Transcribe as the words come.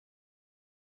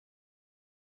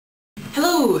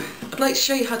Hello! I'd like to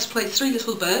show you how to play Three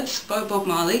Little Birds by Bob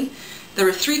Marley. There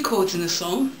are 3 chords in the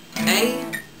song, A,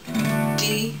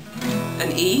 D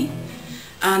and E,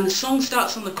 and the song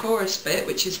starts on the chorus bit,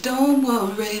 which is don't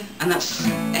worry, and that's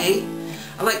A.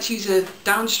 I like to use a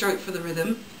downstroke for the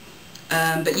rhythm,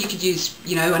 but you could use,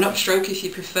 an upstroke if you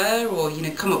prefer, or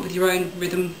come up with your own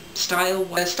rhythm style.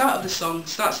 The start of the song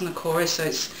starts on the chorus, so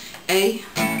it's A,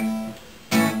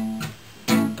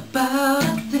 about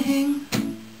a thing,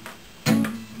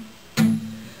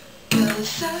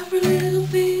 'cause every little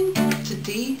thing, to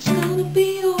D it's gonna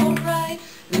be alright,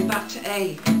 and then back to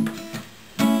A,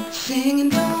 singing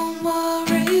don't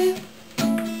worry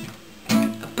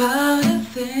about a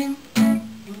thing,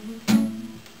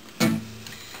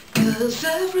 'cause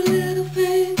every little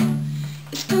thing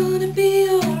is gonna be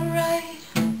alright.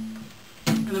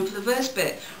 And then for the verse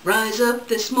bit, rise up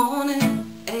this morning,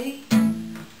 A,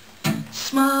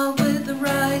 smile with the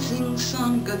rising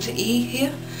sun, go to E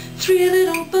here, 3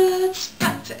 little birds,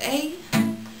 back to A,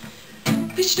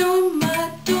 pitched on my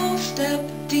doorstep,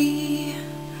 D,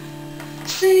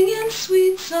 singing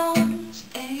sweet songs,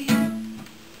 A,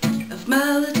 of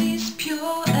melodies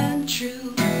pure and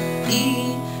true,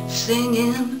 E,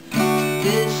 singing,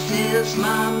 this is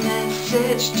my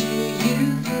message to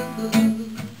you,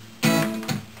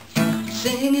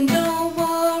 singing don't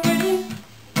worry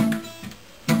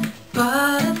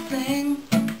about a thing,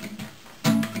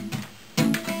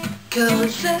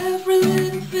 'cause every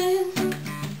little thing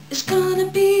is gonna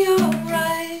be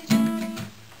alright.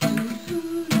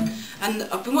 And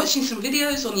I've been watching some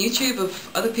videos on YouTube of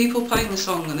other people playing the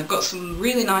song, and they've got some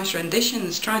really nice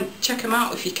renditions. Try and check them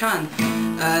out if you can.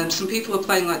 Some people are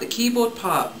playing like the keyboard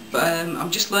part, but I'm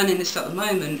just learning this at the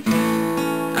moment,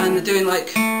 and they're doing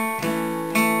like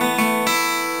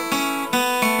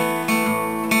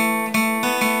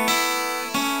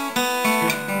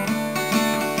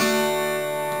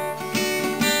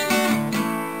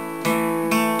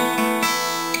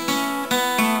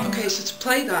so to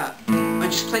play that, I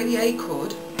just play the A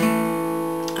chord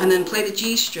and then play the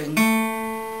G string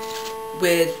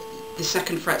with the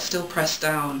 2nd fret still pressed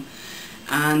down,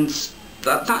 and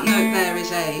that note there is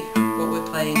A, what we're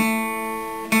playing,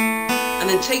 and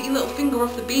then take your little finger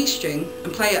off the B string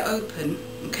and play it open.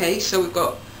 Okay, so we've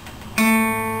got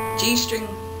G string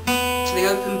to the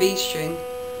open B string,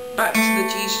 back to the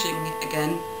G string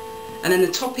again, and then the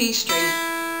top E string,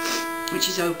 which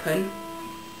is open,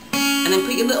 and then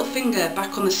put your little finger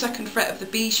back on the 2nd fret of the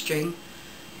B string,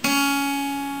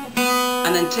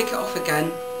 and then take it off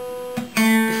again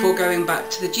before going back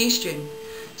to the G string.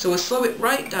 So we'll slow it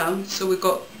right down. So we've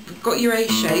got your A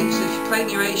shape, so if you're playing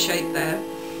your A shape there,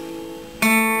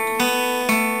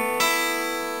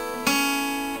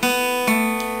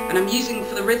 and I'm using,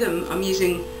 for the rhythm, I'm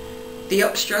using the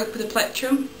upstroke with the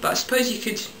plectrum, but I suppose you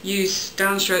could use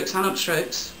downstrokes and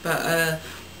upstrokes, but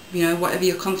whatever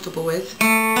you're comfortable with.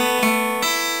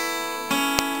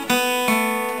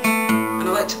 And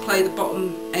I like to play the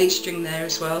bottom A string there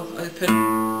as well, open.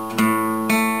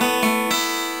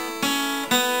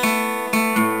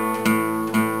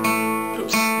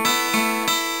 Oops.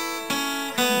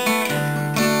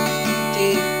 D.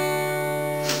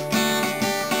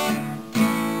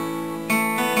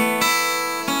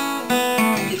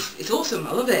 It's awesome,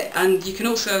 I love it. And you can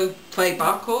also play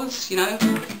bar chords,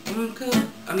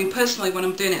 I mean, personally, when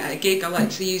I'm doing it at a gig, I like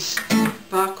to use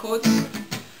bar chords.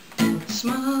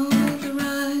 Smile with the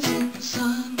rising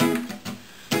sun,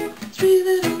 3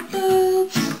 little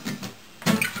birds.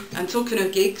 And talking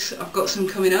of gigs, I've got some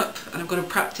coming up, and I've got to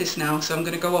practice now, so I'm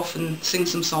going to go off and sing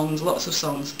some songs, lots of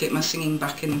songs, get my singing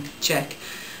back in check.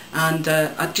 And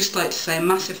I'd just like to say a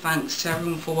massive thanks to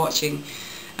everyone for watching,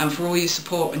 and for all your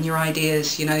support and your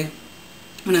ideas.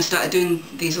 When I started doing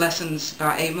these lessons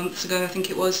about 8 months ago, I think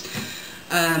it was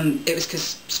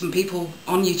because some people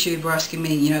on YouTube were asking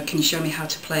me, can you show me how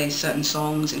to play certain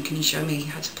songs, and can you show me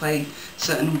how to play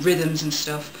certain rhythms and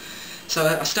stuff. So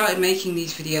I started making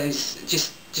these videos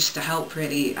just to help,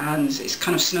 really, and it's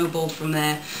kind of snowballed from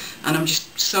there, and I'm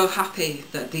just so happy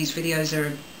that these videos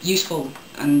are useful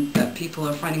and that people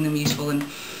are finding them useful. And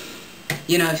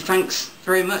thanks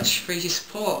very much for your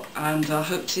support, and I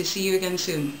hope to see you again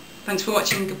soon. Thanks for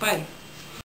watching, goodbye.